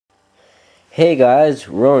Hey guys,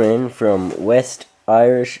 Ronan from West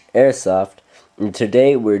Irish Airsoft, and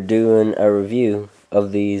today we're doing a review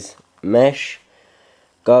of these mesh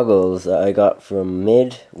goggles that I got from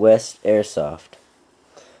Midwest Airsoft.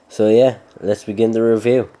 So yeah, let's begin the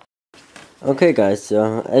review. Okay guys,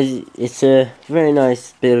 so it's a very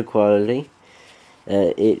nice build quality.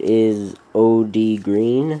 It is OD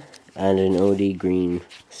green and an OD green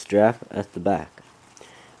strap at the back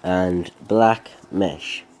and black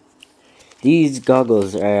mesh. These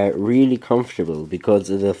goggles are really comfortable because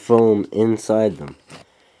of the foam inside them,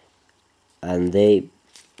 and they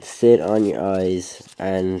sit on your eyes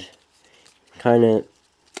and kind of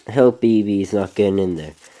help BBs not getting in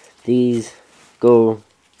there. These go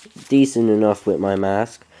decent enough with my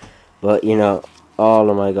mask, but you know, all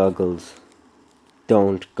of my goggles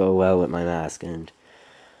don't go well with my mask, and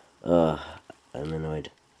I'm annoyed.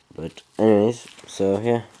 But anyways, so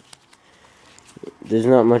yeah. There's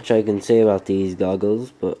not much I can say about these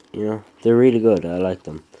goggles, but you know, they're really good. I like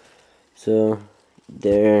them. So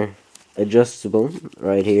they're adjustable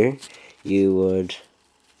right here. You would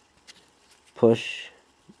push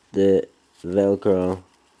the Velcro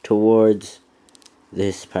towards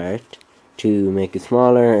this part to make it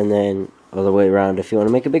smaller, and then all the way around if you want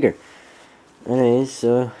to make it bigger. Anyways,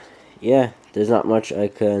 so yeah, there's not much I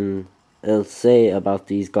can else say about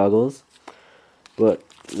these goggles, but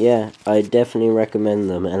yeah, I definitely recommend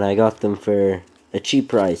them, and I got them for a cheap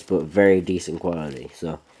price but very decent quality.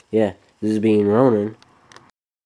 So yeah, this has been Ronan